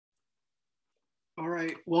All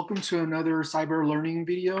right, welcome to another cyber learning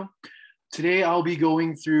video. Today I'll be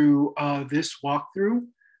going through this walkthrough,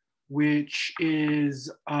 which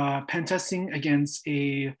is pen testing against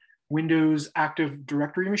a Windows Active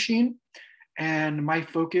Directory machine. And my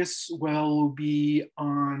focus will be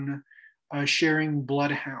on sharing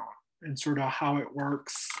BloodHound and sort of how it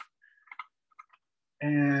works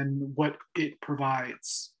and what it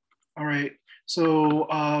provides. All right,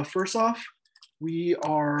 so first off, we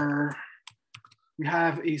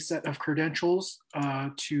have a set of credentials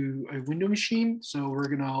to a window machine. So we're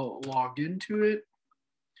gonna log into it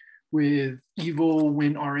with evil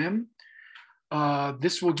winrm.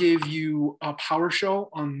 This will give you a PowerShell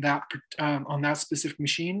on that specific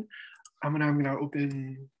machine. I'm gonna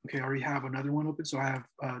open, okay, I already have another one open. So I have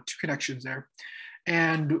two connections there.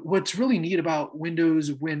 And what's really neat about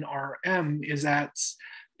Windows WinRM is that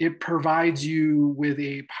it provides you with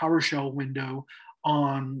a PowerShell window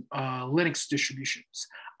on Linux distributions.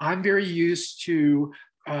 I'm very used to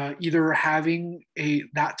either having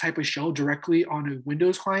that type of shell directly on a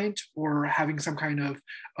Windows client or having some kind of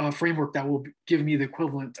framework that will give me the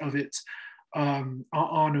equivalent of it on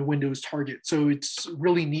a Windows target. So it's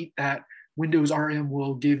really neat that Windows RM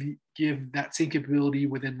will give that same capability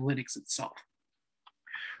within Linux itself.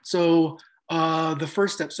 So the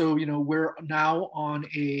first step, so we're now on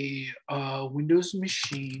a Windows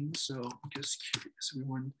machine. So I'm just curious, we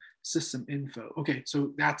want system info. Okay,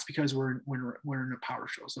 so that's because we're in a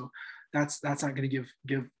PowerShell. So that's not going to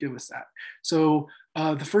give us that. So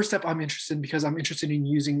the first step I'm interested in, because I'm interested in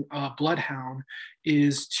using BloodHound,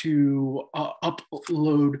 is to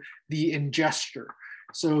upload the ingester.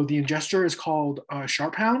 So the ingester is called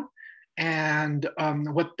SharpHound, and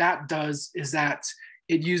what that does is that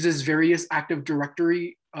it uses various Active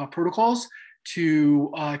Directory protocols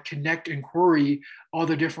to connect and query all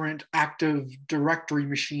the different Active Directory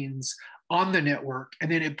machines on the network,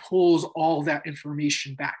 and then it pulls all that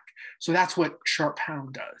information back. So that's what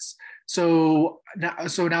SharpHound does. So now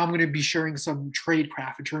I'm going to be sharing some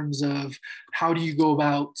tradecraft in terms of how do you go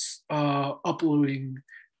about uploading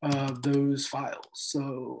those files.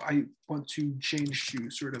 So I want to change to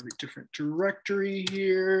sort of a different directory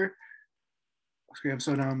here. Okay,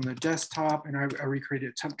 so now I'm on the desktop and I recreated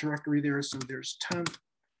a temp directory there. So there's temp.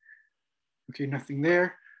 Okay, nothing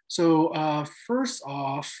there. So first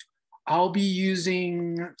off, I'll be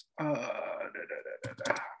using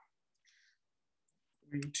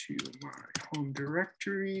into my home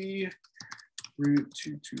directory, root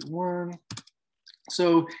 221.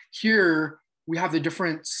 So here we have the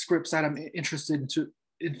different scripts that I'm interested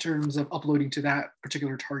in terms of uploading to that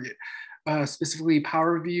particular target. Specifically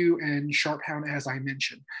PowerView and SharpHound, as I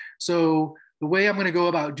mentioned. So the way I'm going to go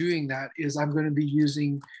about doing that is I'm going to be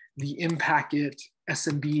using the Impacket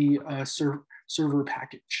SMB server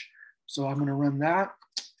package. So I'm going to run that.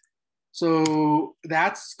 So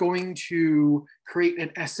that's going to create an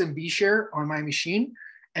SMB share on my machine.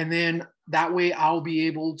 And then that way I'll be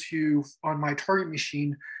able to, on my target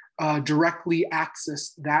machine, directly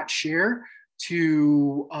access that share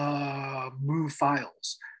to move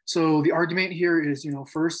files. So the argument here is,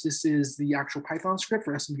 first, this is the actual Python script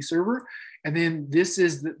for SMB server. And then this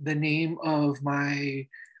is the name of my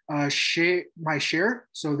share.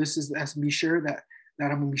 So this is the SMB share that I'm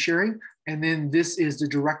going to be sharing. And then this is the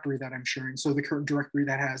directory that I'm sharing. So the current directory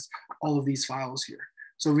that has all of these files here.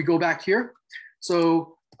 So we go back here.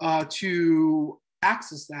 So to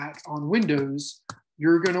access that on Windows,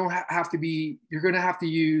 you're going to have to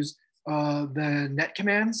use the net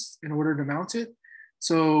commands in order to mount it.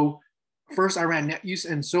 So first I ran netuse,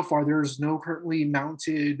 and so far there's no currently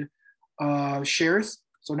mounted shares.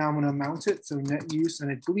 So now I'm going to mount it. So netuse, and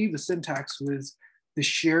I believe the syntax was the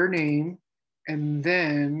share name, and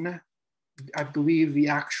then I believe the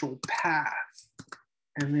actual path.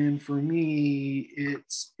 And then for me,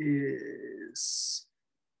 it is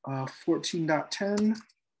 14.10,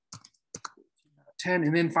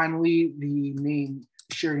 and then finally the name,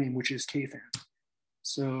 share name, which is kfan.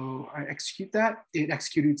 So I execute that, it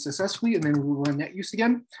executed successfully, and then we'll run netuse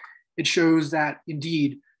again. It shows that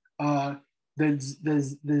indeed the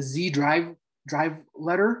Z drive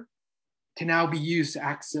letter can now be used to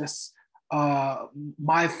access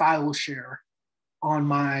my file share on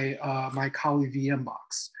my my Kali VM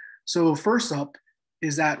box. So first up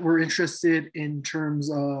is that we're interested in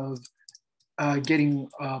terms of getting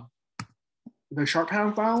the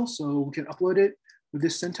SharpHound file, so we can upload it with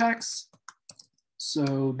this syntax.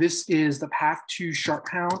 So this is the path to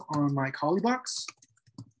SharpHound on my Kali box,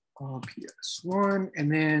 PS1,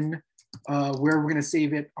 and then where we're going to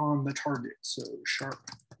save it on the target. So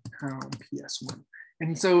SharpHound PS1.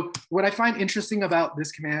 And so what I find interesting about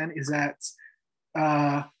this command is that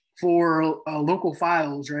for local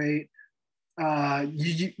files, right?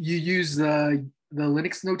 You use the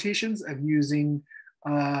Linux notations of using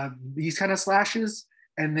these kind of slashes,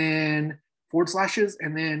 and then forward slashes,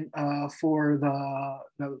 and then for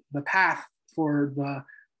the path for the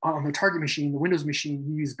on the target machine, the Windows machine,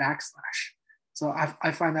 you use backslash. So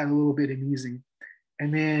I find that a little bit amusing.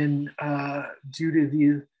 And then due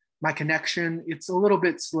to my connection, it's a little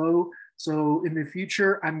bit slow. So in the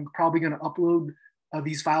future, I'm probably going to upload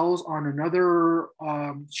these files on another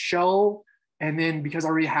shell. And then because I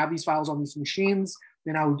already have these files on these machines,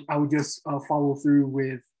 then I would just follow through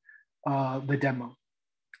with the demo.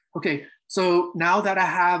 Okay, so now that I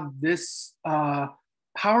have this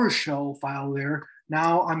PowerShell file there,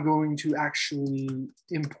 now I'm going to actually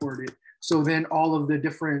import it. So then all of the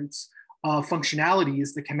different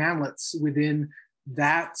functionalities, the commandlets within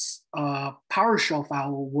that PowerShell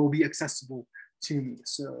file will be accessible to me.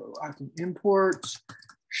 So I can import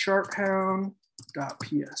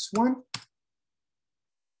sharphound.ps1.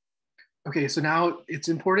 Okay, so now it's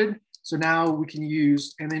imported. So now we can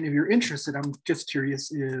use, and then if you're interested, I'm just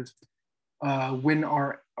curious if when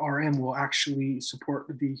our RM will actually support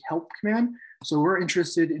the help command. So we're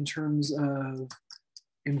interested in terms of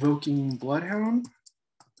invoking BloodHound.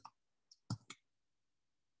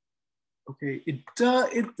 Okay, it does,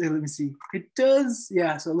 let me see, it does,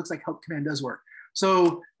 yeah, so it looks like help command does work.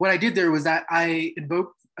 So what I did there was that I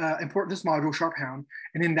import this module, sharphound,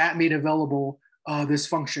 and then that made available this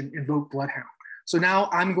function, invoke BloodHound. So now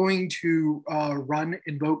I'm going to run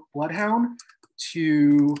invoke BloodHound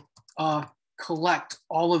to collect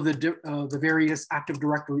all of the various Active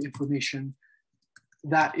Directory information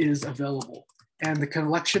that is available. And the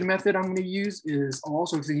collection method I'm going to use is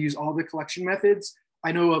also going to use all the collection methods.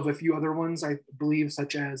 I know of a few other ones, I believe,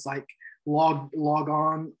 such as like log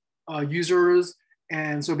on users.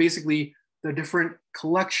 And so basically the different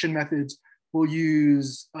collection methods will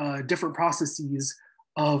use different processes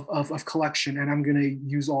of collection, and I'm going to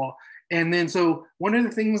use all. And then so one of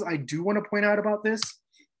the things I do want to point out about this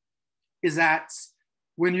is that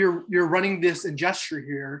when you're running this ingesture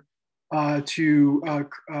here to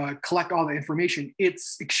collect all the information,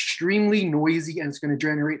 it's extremely noisy and it's going to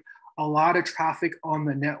generate a lot of traffic on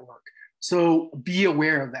the network. So be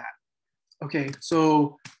aware of that. Okay,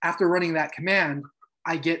 so after running that command,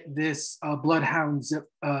 I get this BloodHound zip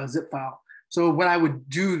file. So what I would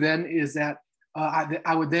do then is that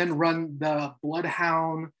I would then run the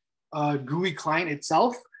BloodHound GUI client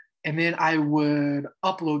itself, and then I would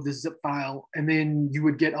upload the zip file, and then you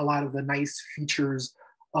would get a lot of the nice features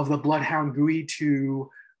of the BloodHound GUI to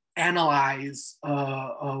analyze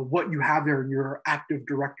what you have there in your Active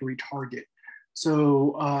Directory target.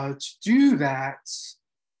 So to do that,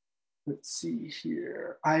 let's see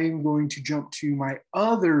here. I'm going to jump to my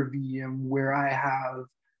other VM where I have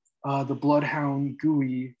the BloodHound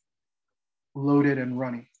GUI loaded and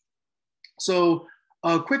running. So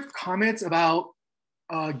quick comments about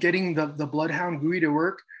getting the BloodHound GUI to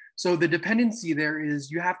work. So the dependency there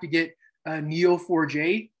is you have to get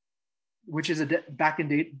Neo4j, which is a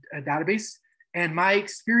backend database. And my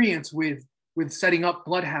experience with setting up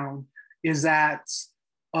BloodHound is that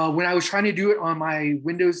when I was trying to do it on my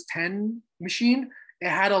Windows 10 machine, it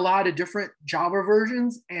had a lot of different Java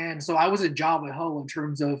versions. And so I was a Java hell in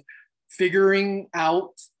terms of figuring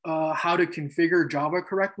out how to configure Java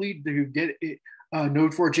correctly to get it,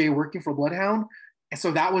 Node4j working for BloodHound. And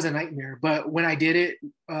so that was a nightmare. But when I did it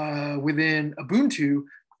within Ubuntu,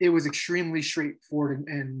 it was extremely straightforward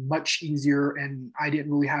and much easier, and I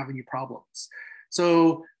didn't really have any problems.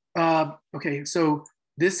 So, okay, so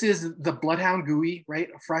this is the BloodHound GUI, right?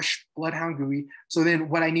 A fresh BloodHound GUI. So then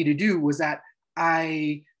what I need to do was that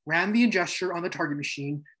I ran the ingesture on the target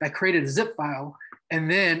machine, that created a zip file, and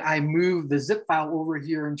then I moved the zip file over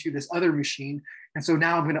here into this other machine. And so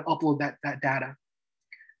now I'm going to upload that data.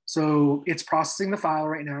 So it's processing the file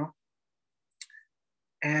right now.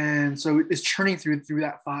 And so it's churning through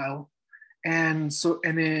that file. And so,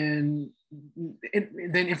 and then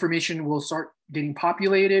information will start getting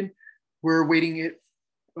populated. We're waiting it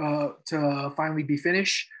to finally be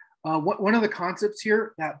finished. One of the concepts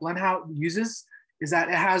here that BloodHound uses is that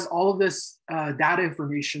it has all of this data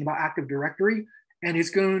information about Active Directory, and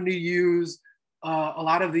it's going to use a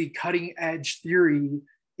lot of the cutting edge theory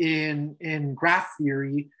in graph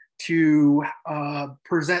theory to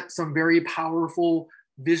present some very powerful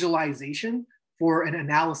visualization for an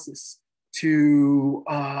analysis to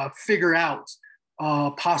figure out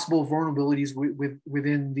possible vulnerabilities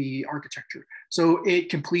within the architecture. So it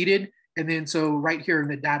completed, and then so right here in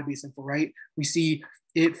the database info, right, we see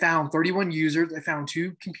it found 31 users, it found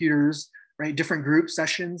 2 computers, right? Different groups,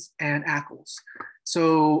 sessions, and ACLs.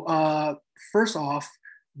 So first off,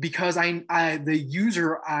 because the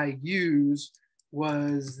user I used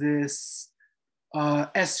was this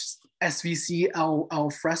SVC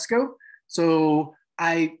Alfresco. So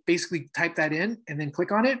I basically type that in and then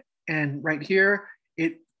click on it. And right here,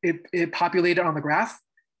 it populated on the graph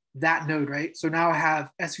that node, right? So now I have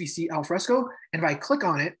SVC Alfresco. And if I click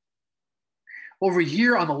on it, over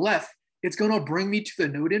here on the left, it's going to bring me to the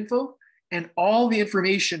node info and all the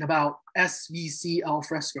information about SVC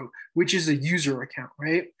Alfresco, which is a user account,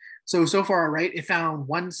 right? So far, right, it found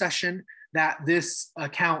one session that this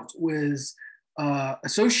account was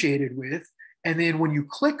associated with. And then when you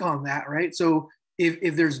click on that, right, so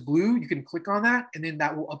if there's blue, you can click on that, and then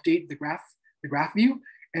that will update the graph view.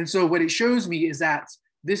 And so what it shows me is that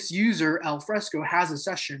this user, Alfresco, has a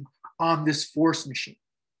session on this force machine,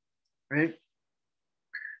 right?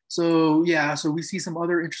 So yeah, so we see some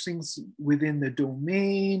other interesting within the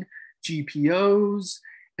domain, GPOs.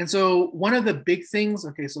 And so one of the big things,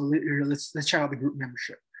 okay, so let's check out the group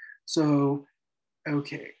membership. So,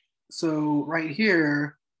 okay, so right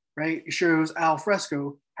here, right, it shows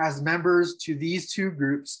Alfresco has members to these two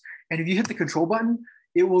groups. And if you hit the control button,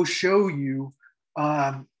 it will show you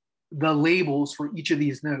the labels for each of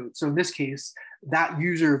these nodes. So in this case, that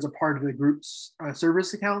user is a part of the group's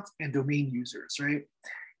service accounts and domain users, right?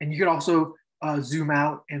 And you could also zoom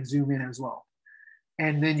out and zoom in as well.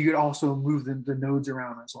 And then you could also move the nodes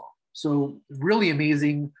around as well. So really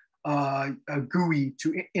amazing a GUI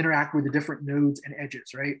to interact with the different nodes and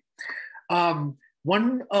edges, right?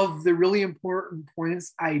 One of the really important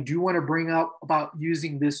points I do want to bring up about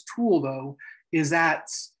using this tool, though, is that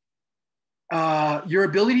your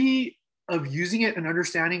ability of using it and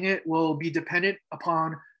understanding it will be dependent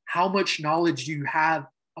upon how much knowledge you have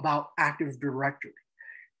about Active Directory.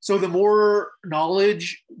 So the more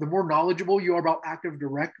knowledgeable you are about Active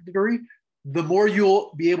Directory, the more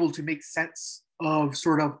you'll be able to make sense of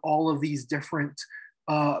sort of all of these different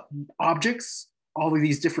objects, all of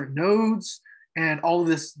these different nodes, and all of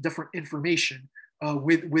this different information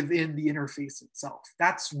within the interface itself.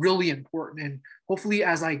 That's really important. And hopefully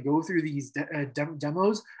as I go through these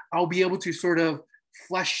demos, I'll be able to sort of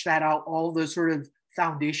flesh that out, all the sort of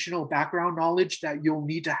foundational background knowledge that you'll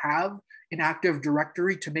need to have in Active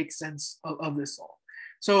Directory to make sense of this all.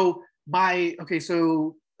 So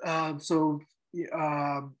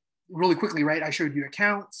really quickly, right? I showed you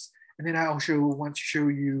accounts, and then I'll want to show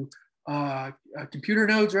you computer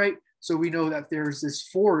nodes, right? So we know that there's this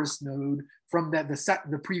forest node from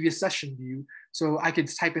the previous session view. So I could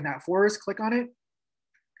type in that forest, click on it,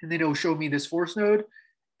 and then it'll show me this forest node.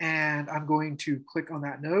 And I'm going to click on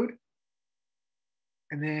that node.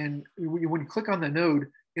 And then when you click on the node,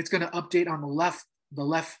 it's going to update on the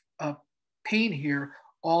left pane here,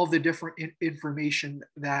 all the different information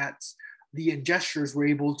that the ingesters were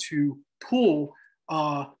able to pull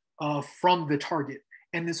from the target.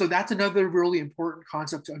 And then, so that's another really important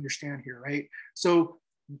concept to understand here, right? So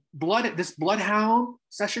this BloodHound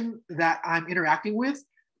session that I'm interacting with,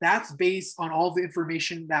 that's based on all the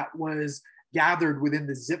information that was gathered within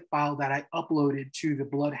the zip file that I uploaded to the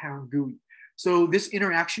BloodHound GUI. So this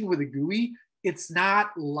interaction with the GUI, it's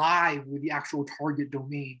not live with the actual target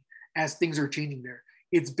domain as things are changing there.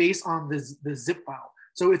 It's based on the zip file.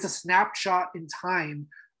 So it's a snapshot in time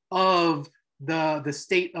of the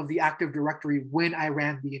state of the Active Directory when I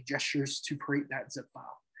ran the ingesters to create that zip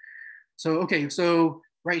file. So, okay, so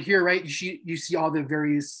right here, right, you see all the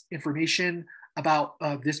various information about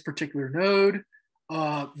this particular node.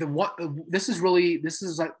 This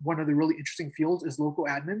is like one of the really interesting fields is local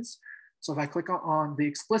admins. So if I click on the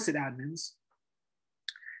explicit admins,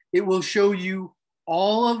 it will show you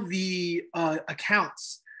all of the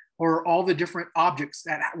accounts or all the different objects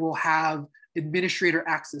that will have administrator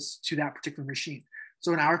access to that particular machine.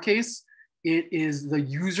 So in our case, it is the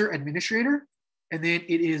user administrator, and then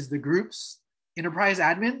it is the group's enterprise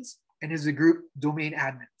admins, and is the group domain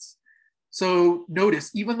admins. So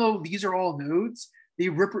notice, even though these are all nodes, they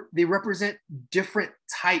represent different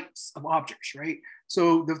types of objects, right?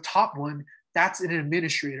 So the top one, that's an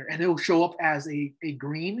administrator, and it'll show up as a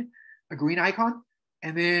green icon.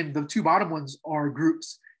 And then the two bottom ones are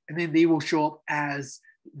groups, and then they will show up as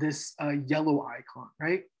this yellow icon,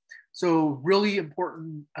 right? So really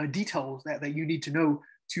important details that you need to know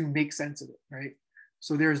to make sense of it, right?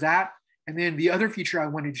 So there's that. And then the other feature I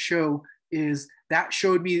wanted to show is that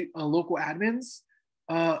showed me local admins,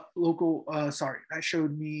 that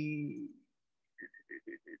showed me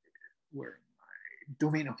where my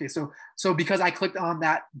domain. Okay, so because I clicked on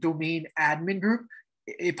that domain admin group,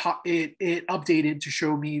 it updated to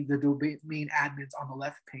show me the domain admins on the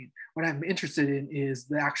left pane. What I'm interested in is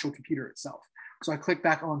the actual computer itself. So I click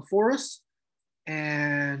back on Forest,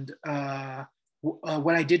 and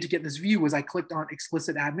what I did to get this view was I clicked on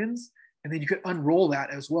explicit admins, and then you could unroll that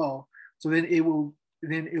as well. So then it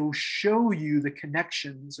will show you the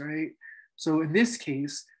connections, right? So in this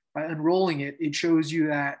case, by unrolling it, it shows you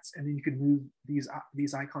that, and then you can move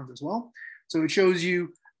these icons as well. So it shows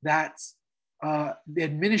you that the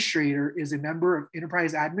administrator is a member of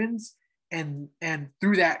enterprise admins, and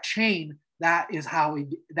through that chain,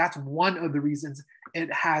 that's one of the reasons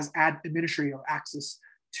it has administrator access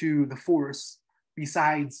to the force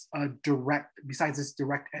besides this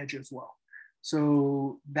direct edge as well.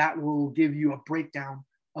 So that will give you a breakdown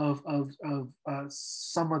of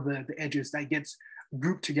some of the edges that gets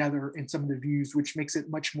grouped together in some of the views, which makes it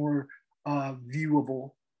much more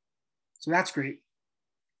viewable. So that's great.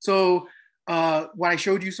 So what I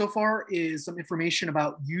showed you so far is some information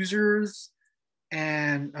about users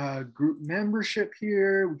and group membership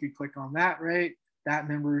here. We could click on that, right? That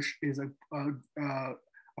member is a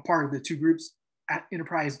part of the two groups, at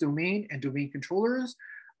enterprise domain and domain controllers.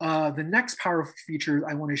 The next powerful feature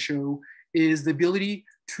I want to show is the ability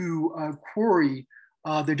to query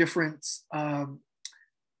the different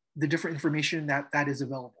information that is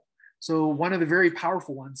available. So one of the very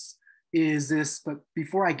powerful ones is this, but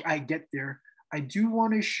before I get there, I do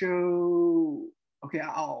want to show, okay,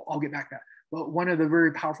 I'll get back to that. But one of the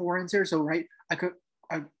very powerful ones here, so right, I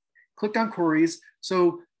clicked on queries.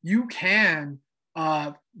 So you can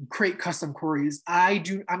create custom queries. I'm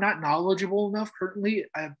not knowledgeable enough currently.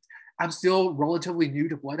 I'm still relatively new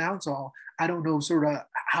to BloodHound, so I don't know sort of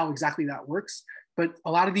how exactly that works. But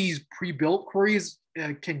a lot of these pre-built queries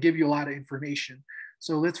can give you a lot of information.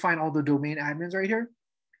 So let's find all the domain admins right here.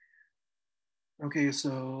 Okay,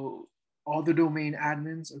 so all the domain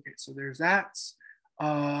admins. Okay, so there's that.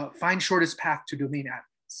 Find shortest path to domain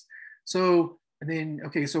admins. So, and then,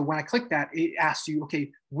 okay, so when I click that, it asks you,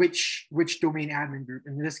 okay, which domain admin group?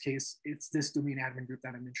 In this case, it's this domain admin group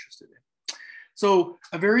that I'm interested in. So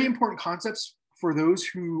a very important concept for those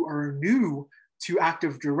who are new to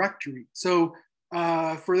Active Directory. So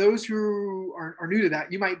for those who are new to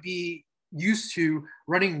that, you might be used to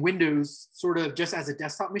running Windows sort of just as a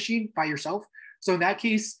desktop machine by yourself. So in that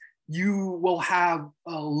case, you will have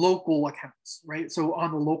local accounts, right? So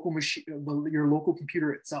on the local machine, your local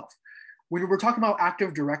computer itself. When we're talking about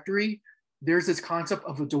Active Directory, there's this concept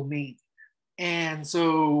of a domain. And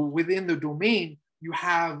so within the domain, you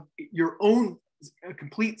have your own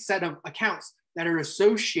complete set of accounts that are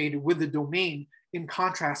associated with the domain, in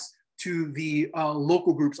contrast to the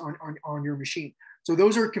local groups on your machine. So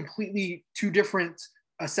those are completely two different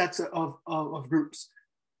sets of groups.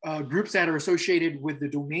 Groups that are associated with the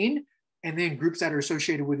domain, and then groups that are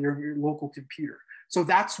associated with your local computer. So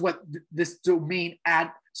that's what this domain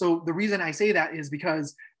so the reason I say that is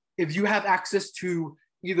because if you have access to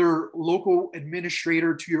either local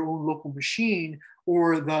administrator to your own local machine,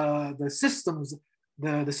 or the systems,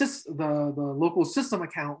 the local system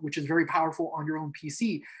account, which is very powerful on your own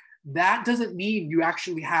PC, that doesn't mean you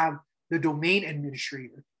actually have the domain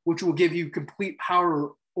administrator, which will give you complete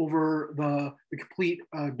power over the complete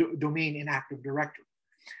domain in Active Directory.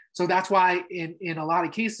 So that's why in a lot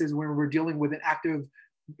of cases when we're dealing with an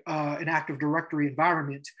Active Directory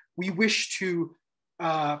environment, we wish to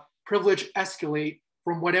privilege escalate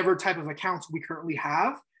from whatever type of accounts we currently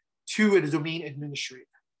have to a domain administrator.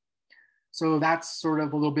 So that's sort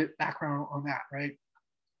of a little bit background on that, right?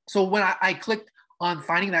 So when I clicked on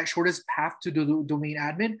finding that shortest path to the domain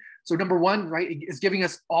admin, so number one, right, it's giving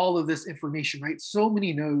us all of this information, right? So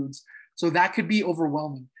many nodes. So that could be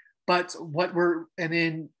overwhelming. But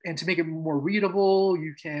and to make it more readable,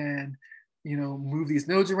 you can, move these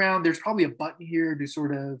nodes around. There's probably a button here to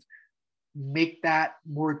sort of make that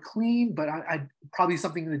more clean, but I probably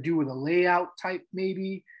something to do with a layout type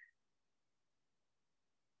maybe.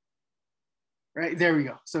 Right, there we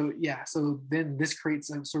go. So yeah, so then this creates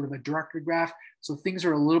a sort of a directory graph. So things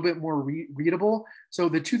are a little bit more readable. So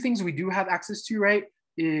the two things we do have access to, right,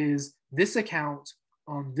 is this account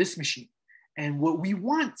on this machine. And what we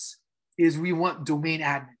want is we want domain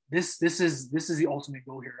admin. This is the ultimate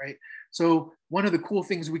goal here, right? So one of the cool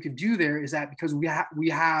things we can do there is that because we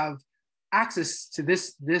have access to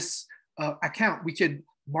this account, we could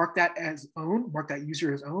mark that as own, mark that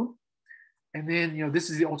user as own. And then, this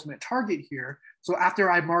is the ultimate target here. So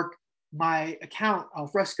after I mark my account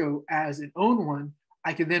Alfresco as an own one,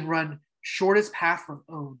 I can then run shortest path from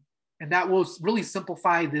own. And that will really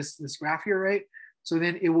simplify this graph here, right? So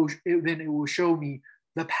then it will show me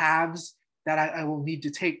the paths that I will need to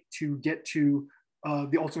take to get to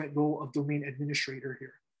the ultimate goal of domain administrator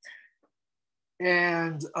here.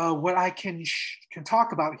 And what I can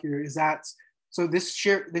talk about here is that, so this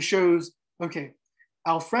shows, okay,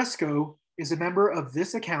 Alfresco is a member of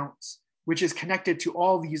this account, which is connected to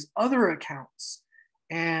all these other accounts.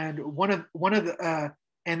 And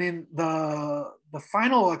and then the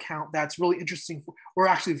final account that's really interesting, or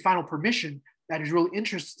actually the final permission that is really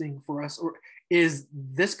interesting for us, is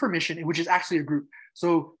this permission, which is actually a group.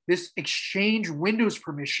 So this Exchange Windows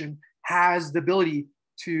permission has the ability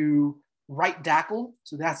to write DACL.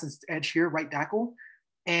 So that's this edge here, write DACL.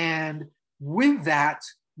 And with that,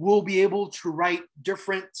 we'll be able to write the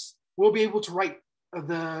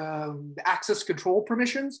access control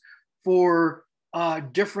permissions for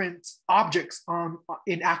different objects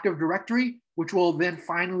in Active Directory, which will then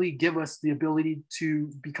finally give us the ability to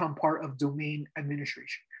become part of domain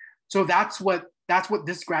administration. So that's what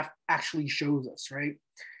this graph actually shows us, right?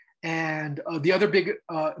 And the other big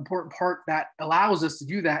important part that allows us to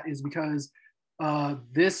do that is because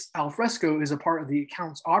this Alfresco is a part of the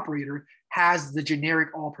accounts operator, has the generic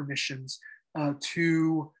all permissions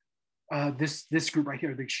to this group right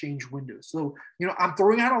here, the Exchange Windows. So, I'm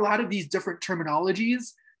throwing out a lot of these different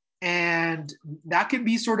terminologies, and that can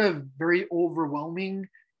be sort of very overwhelming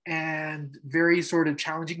and very sort of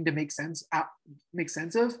challenging to make sense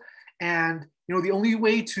of. And, the only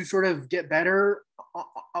way to sort of get better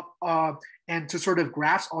and to sort of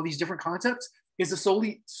grasp all these different concepts is to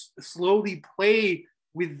slowly play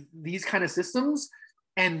with these kind of systems,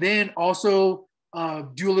 and then also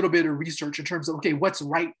do a little bit of research in terms of, okay, what's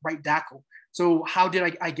write DACL? So how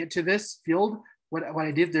did I get to this field? What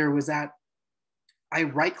I did there was that I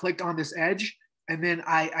right-clicked on this edge, and then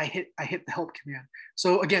I hit the help command.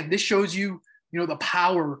 So again, this shows you, the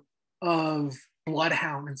power of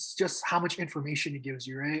BloodHound. It's just how much information it gives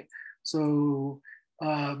you, right? So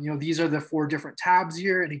these are the 4 different tabs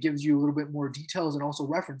here, and it gives you a little bit more details and also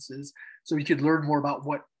references, so you could learn more about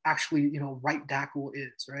what actually write DACL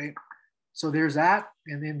is, right? So there's that.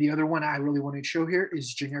 And then the other one I really wanted to show here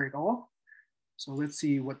is generic all. So let's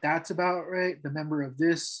see what that's about, right? The member of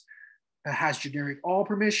this has generic all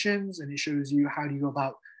permissions, and it shows you how do you go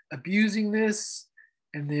about abusing this.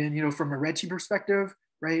 And then, from a red team perspective,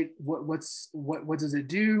 right? What does it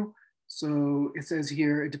do? So it says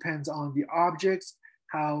here, it depends on the objects,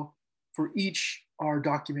 how for each our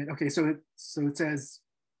document. Okay, so it says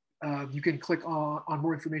you can click on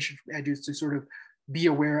more information from edges to sort of be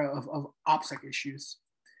aware of OPSEC issues.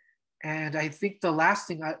 And I think the last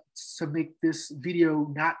thing to make this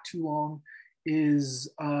video not too long is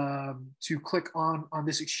to click on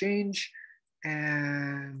this exchange.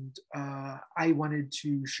 And I wanted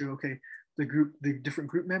to show, okay, the different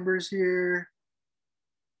group members here.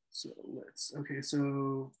 So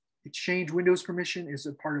so Exchange Windows permission is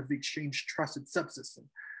a part of the Exchange trusted subsystem.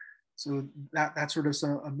 So that's sort of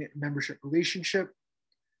a membership relationship.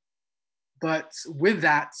 But with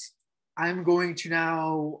that, I'm going to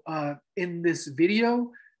now, in this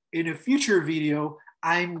video, in a future video,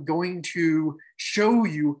 I'm going to show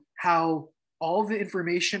you how all the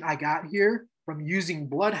information I got here from using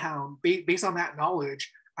BloodHound, based on that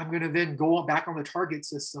knowledge, I'm going to then go back on the target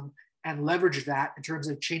system and leverage that in terms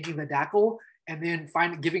of changing the DACL, and then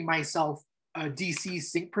giving myself DC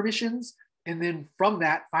sync permissions, and then from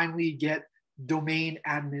that finally get domain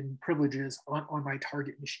admin privileges on my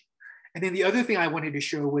target machine. And then the other thing I wanted to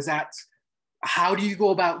show was that how do you go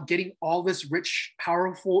about getting all this rich,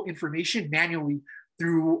 powerful information manually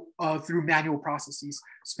through manual processes,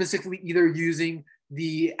 specifically either using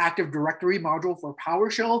the Active Directory module for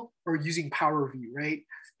PowerShell or using PowerView, right?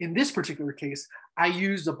 In this particular case, I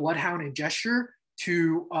used the BloodHound and gesture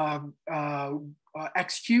to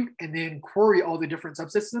execute and then query all the different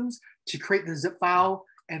subsystems to create the zip file,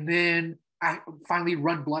 and then I finally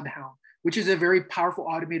run BloodHound, which is a very powerful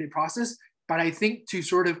automated process. But I think to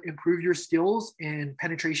sort of improve your skills in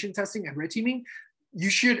penetration testing and red teaming, you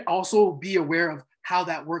should also be aware of how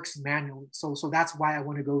that works manually. So that's why I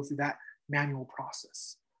want to go through that manual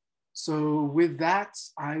process. So with that,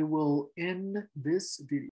 I will end this video.